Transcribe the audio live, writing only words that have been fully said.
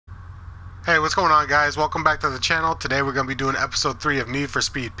Hey, what's going on, guys? Welcome back to the channel. Today we're going to be doing episode 3 of Need for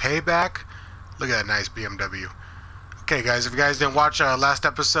Speed Payback. Look at that nice BMW. Okay, guys, if you guys didn't watch last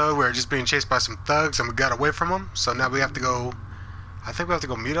episode, we were just being chased by some thugs and we got away from them. So now we have to go, I think we have to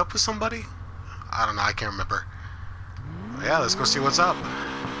go meet up with somebody? I don't know, I can't remember. But yeah, let's go see what's up.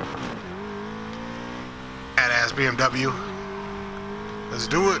 Badass BMW. Let's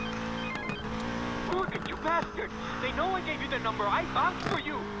do it. Look at you bastards! They know I gave you the number. I vouched for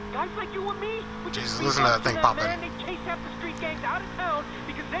you. Guys like you and me. Jesus, listen to that thing popping. They chase half the street gangs out of town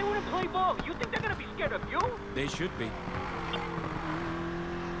because they wouldn't play ball. You think they're gonna be scared of you? They should be.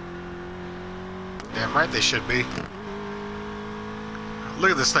 Damn right they should be. Look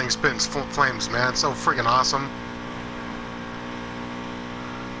at this thing spitting flames, man. It's so freaking awesome.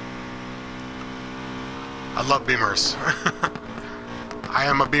 I love Beamers. I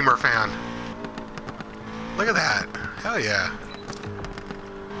am a Beamer fan. Look at that. Hell yeah.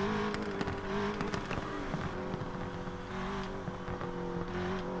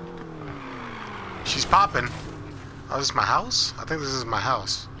 She's popping. Oh, this is my house? I think this is my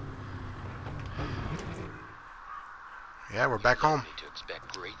house. Yeah, we're back home. To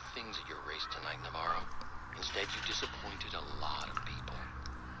expect great things at your race tonight, Navarro. Instead, you disappointed a lot of people.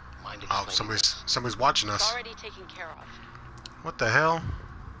 Mind Oh, somebody's watching us. It's already taken care of. What the hell?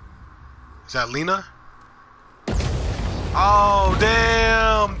 Is that Lina? Oh,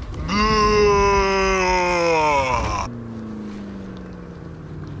 damn!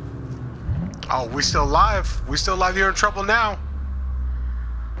 Oh, we still live. We still live here in trouble now.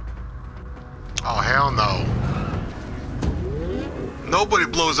 Oh, hell no. Nobody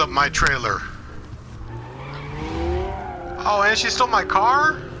blows up my trailer. Oh, and she stole my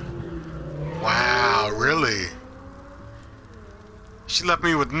car? Wow, really? She left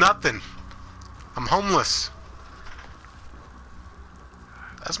me with nothing. I'm homeless.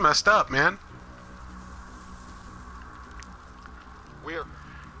 That's messed up, man.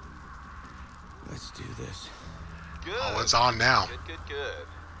 Let's do this. Good. Oh, it's on now. Good.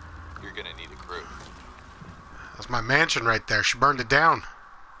 You're gonna need a crew. That's my mansion right there. She burned it down.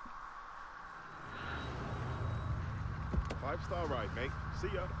 5-star ride, mate. See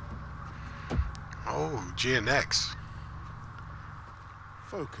ya. Oh, GNX.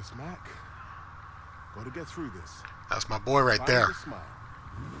 Focus, Mac. Gotta get through this. That's my boy right there. Find a smile.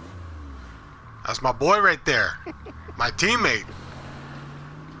 That's my boy right there. My teammate.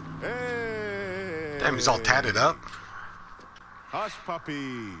 Hey. Damn, he's all tatted up. Hush,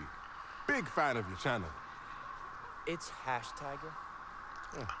 puppy. Big fan of your channel. It's Tiger.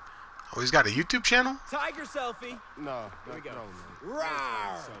 Oh, he's got a YouTube channel? Tiger selfie. No, Here we go. No, man. Roar.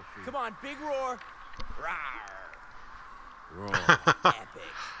 Selfie. Come on, big roar. Roar. Epic.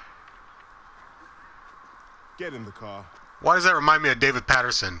 Get in the car. Why does that remind me of David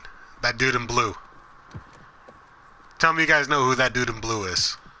Patterson? That dude in blue. Tell me you guys know who that dude in blue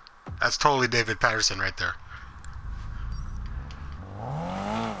is. That's totally David Patterson right there.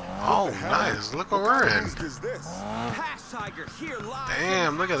 Oh, nice. Look what we're in. Is this? Tiger here live.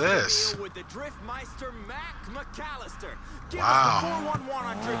 Damn, look at this. With the Driftmeister Mac McAllister. Give Wow. us the 411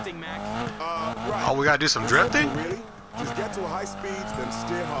 on drifting, Mac. Right. Oh, we gotta do some drifting? Really? Just get to a high speed, then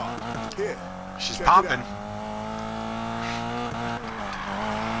steer hard. Here. She's check it popping. out.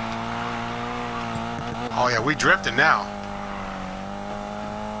 Oh yeah, we drifting now.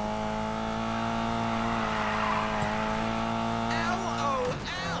 LOL.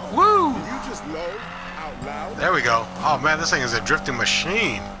 Woo! You just low, out loud. There we go. Oh man, this thing is a drifting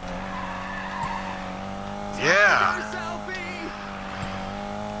machine. Yeah. Selfie.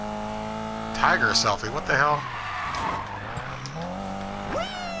 Tiger selfie. What the hell?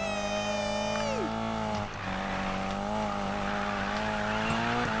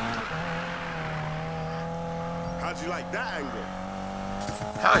 How'd you like that angle?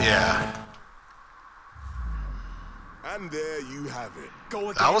 Hell yeah. And there you have it.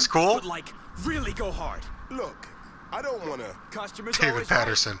 Go again. That was cool. But like, really go hard. Look, I don't want to... Customers David always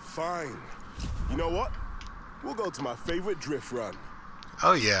Patterson. Fine. You know what? We'll go to my favorite drift run.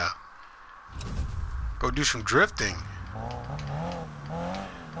 Oh yeah. Go do some drifting.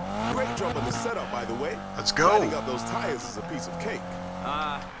 Great job on the setup, by the way. Let's go. Lining up those tires is a piece of cake.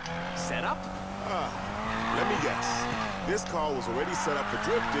 Set up? Let me guess. This car was already set up for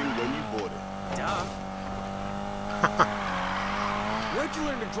drifting when you bought it. Duh. Where'd you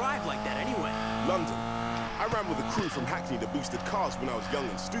learn to drive like that anyway? London. I ran with a crew from Hackney that boosted cars when I was young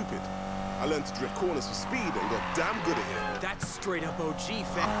and stupid. I learned to drift corners for speed and got damn good at it. That's straight up OG,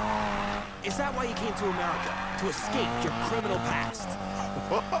 fam. Is that why you came to America? To escape your criminal past?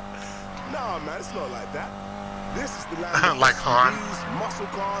 Nah, man, it's not like that. This is the land of Like Han. SUVs, muscle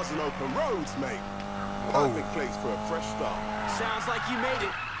cars, and open roads, mate. Whoa. Perfect place for a fresh start. Sounds like you made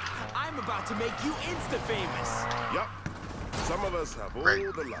it. I'm about to make you insta-famous. Yup. Some of us have all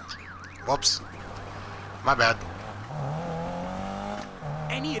Great. the luck. Whoops. My bad.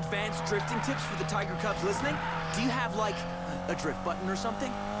 Any advanced drifting tips for the Tiger Cubs listening? Do you have, like, a drift button or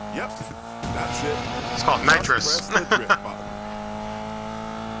something? Yep. That's it. It's called nitrous. Press the drift button.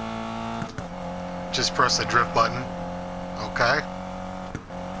 Just press the drift button. Okay.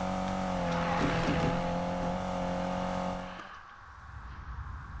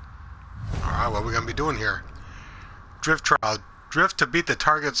 Alright, what are we going to be doing here? Drift trial. Drift to beat the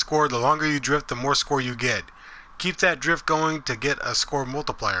target score. The longer you drift, the more score you get. Keep that drift going to get a score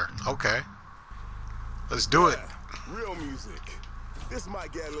multiplier. Okay. Let's do it. Yeah, real music. This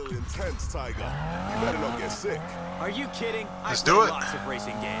might get a little intense, Tiger. You better not get sick. Are you kidding? Let's I do play it. lots of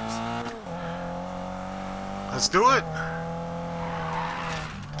racing games. Let's do it.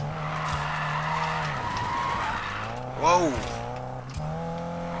 Whoa.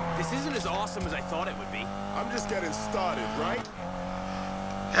 This isn't as awesome as I thought it would be. I'm just getting started, right?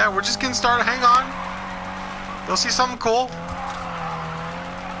 Yeah, we're just getting started. Hang on. You'll see something cool.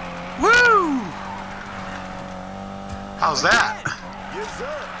 Woo! How's that? Yes,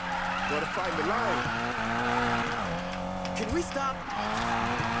 sir. Gotta find the line. Can we stop?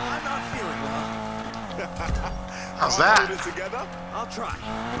 I'm not feeling well. How's Wanna that? put it together? I'll try.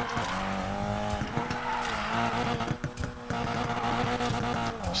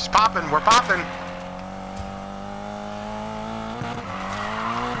 She's popping. We're popping.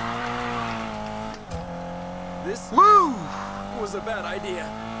 This Woo! was a bad idea.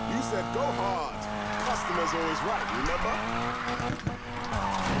 You said go hard. Customer's always right, remember?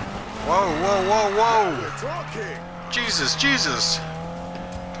 Whoa, whoa, whoa, whoa. We're talking. Jesus, Jesus.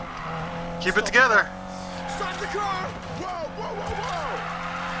 Keep it together. Stop the car! Whoa, whoa,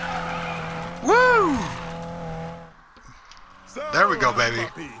 whoa, Woo! whoa! So, There we go, baby.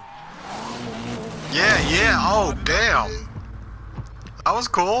 puppy. Yeah, yeah. Oh, damn. That was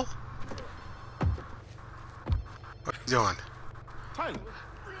cool. What are you doing? Tyler,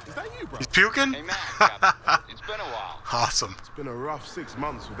 is that you, bro? He's puking? Hey, Mac, it's been a while. Awesome. It's been a rough 6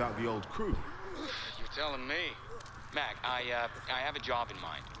 months without the old crew. You're telling me. Mac, I have a job in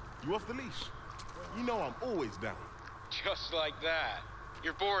mind. You off the leash? You know I'm always down. Just like that.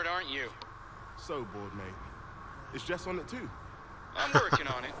 You're bored, aren't you? So bored, mate. Is Jess on it too? I'm working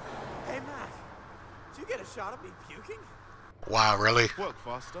on it. Hey, Mac. Did you get a shot of me puking? Wow, really? Work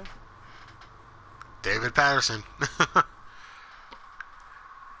faster. David Patterson.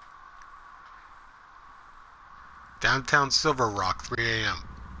 Downtown Silver Rock, 3 a.m.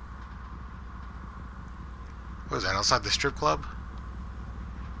 What is that, outside the strip club?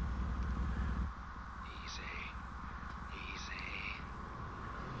 Easy.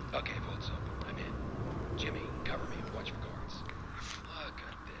 Okay, Volt's open. I'm in. Jimmy, cover me. Watch for guards. Look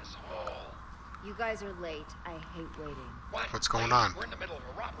at this hall. You guys are late. I hate waiting. What's going on? We're in the middle of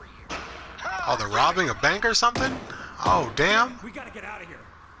a robbery here. Oh, they're robbing a bank or something? Oh, damn. We gotta get out of here.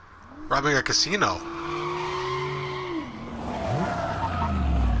 Robbing a casino.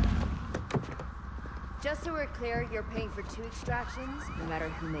 Just so we're clear, you're paying for 2 extractions, no matter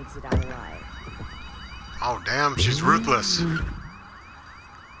who makes it out alive. Oh, damn. She's ruthless.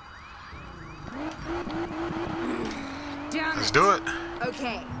 Damn Let's it. do it.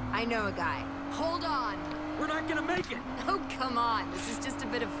 Okay, I know a guy. Hold on. We're not gonna make it. Oh, come on. This is just a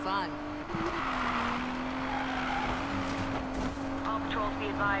bit of fun. All patrols be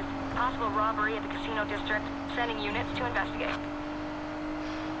advised. Possible robbery at the casino district. Sending units to investigate.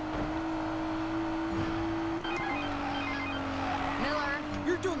 Miller.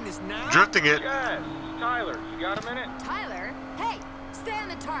 You're doing this now? Drifting it. Yes, Tyler, you got a minute? Tyler? Hey, stay on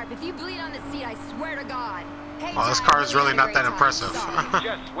the tarp. If you bleed on the seat, I swear to God. Hey, Well, this Tyler, car is really had a not great that time. impressive. Sorry.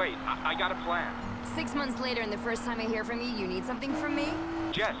 Jess, wait, I got a plan. 6 months later, and the first time I hear from you, you need something from me?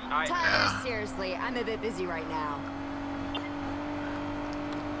 Jess, Tyler, Yeah. seriously, I'm a bit busy right now.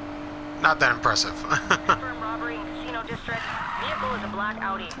 Not that impressive. Confirmed robbery in casino district. Vehicle is a black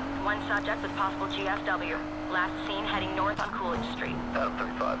Audi. 1 subject with possible GSW. Last seen heading north on Coolidge Street.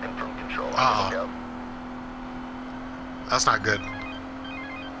 35, confirm control. Uh-oh. That's not good.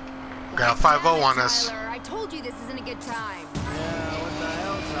 Got a 5-0 on us. Tyler, I told you this isn't a good time. Yeah, what the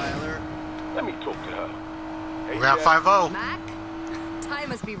hell, Tyler? Let me talk to her. Hey, We got Jess. 5-0. Mac? Ty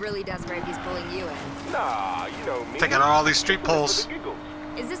must be really desperate if he's pulling you in. Nah, you know me. Taking out all these street Just do it poles. for the giggles.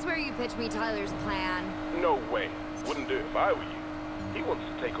 Is this where you pitch me Tyler's plan? No way. Wouldn't do it if I were you. He wants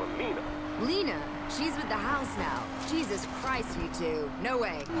to take on Lina. Lina, she's with the house now. Jesus Christ, you two. No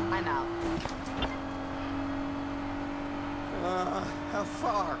way. I'm out. How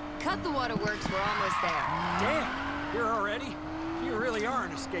far? Cut the waterworks, we're almost there. Damn, you're already? You really are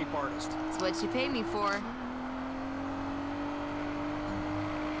an escape artist. It's what you pay me for.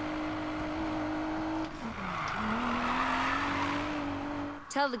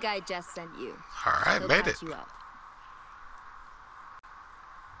 Tell the guy Jess sent you. Alright, He'll made patch it. you up.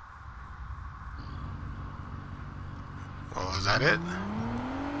 Well, is that it?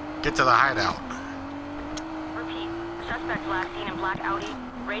 Get to the hideout. Repeat. Suspect last seen in black Audi.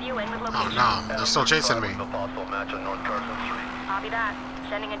 Radio in with Oh location. no, they're still chasing me. Possible match on North Carson Street. Copy that.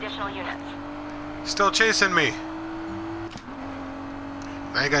 Sending additional units. Still chasing me.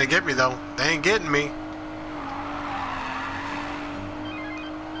 They ain't gonna get me though. They ain't getting me.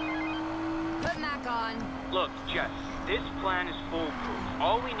 Put Mac on. Look, Jess, this plan is foolproof.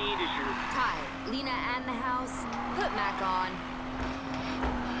 All we need is your... Ty, Lina and the house. Put Mac on.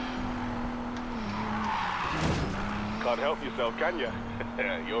 Can't help yourself, can you?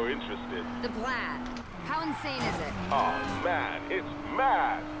 You're interested. The plan. How insane is it? Oh man, it's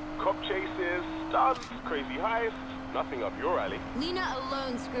mad. Cop chases, stunts, crazy heists, nothing up your alley. Lina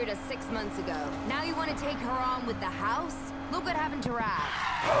alone screwed us 6 months ago. Now you want to take her on with the house? Look what happened to Rav.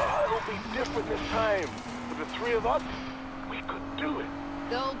 It'll be different this time. With the three of us, we could do it.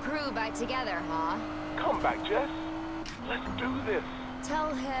 The whole crew back together, huh? Come back, Jess. Let's do this.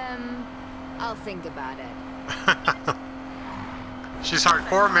 Tell him I'll think about it. She's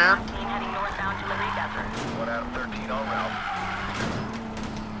hardcore, man. Last seen heading northbound to Liberty Desert. 1 out of 13 en route.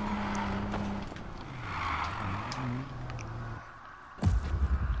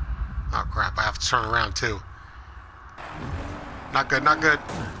 Oh crap, I have to turn around too. Not good, not good.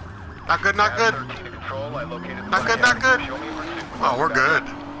 Not good, not good. 13 to control. I located Not good, not good. Show me in pursuit. Oh, we're good.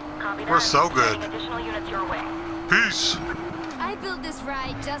 Copy that. We're so good. Sending additional units your way. Peace. I built this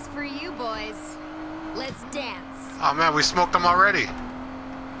ride just for you boys. Let's dance. Oh man, we smoked them already.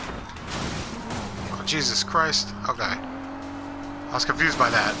 Oh, Jesus Christ. Okay. I was confused by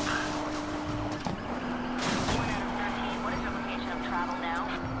that. 1 out of 13. What is your location of travel now?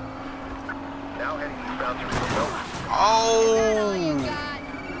 Now heading eastbound through the hill. All you Oh! got?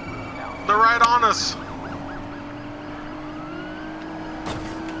 They're right on us.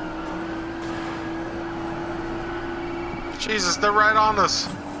 Jesus, they're right on us.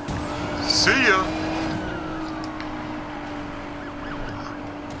 See ya.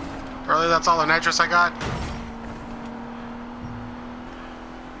 Really, that's all the nitrous I got?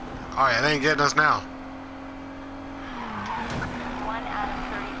 Oh yeah, they ain't getting us now. 1 out of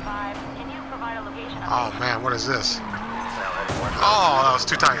 35. Can you provide a location update? Oh man, what is this? Now heading west. Oh, that was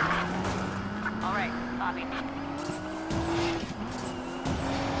too tight. All right, copy.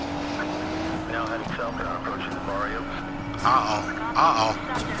 Now heading south and approaching the barrio. Uh-oh. Uh-oh.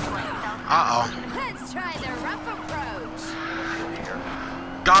 Uh-oh. Let's try the rough approach.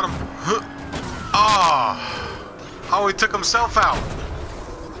 Got him. Oh. Oh, he took himself out.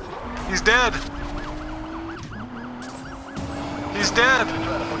 He's dead. He's dead.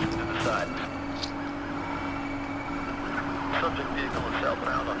 Try to push him to the side. Subject vehicle is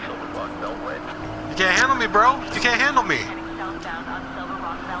southbound on Silver Rock Beltway. You can't handle me, bro. You can't handle me. Heading southbound on Silver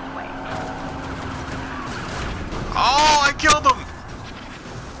Rock Beltway. Oh, I killed him.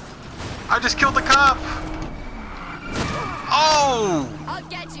 I just killed the cop. Oh. I'll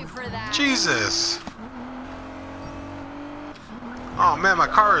get you for that. Jesus. Oh, man, my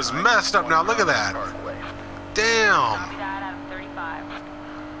car is messed up now. Look at that. Parkway. Damn. Copy that out of 35.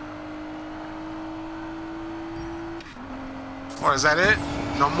 What, is that it?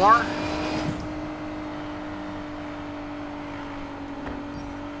 No more?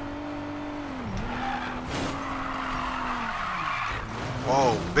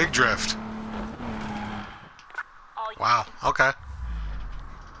 Whoa, big drift. All Wow, okay.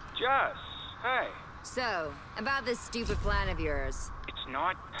 Jess, hey. So, about this stupid plan of yours. It's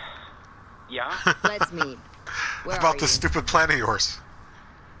not... Yeah? Let's meet. Where About are this you? stupid plan of yours.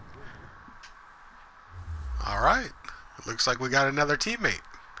 Alright. Looks like we got another teammate.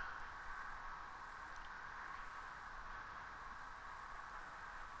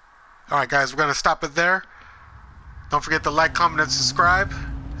 Alright guys, we're going to stop it there. Don't forget to like, comment, and subscribe.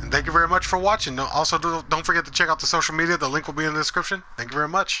 And thank you very much for watching. Also, don't forget to check out the social media. The link will be in the description. Thank you very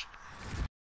much.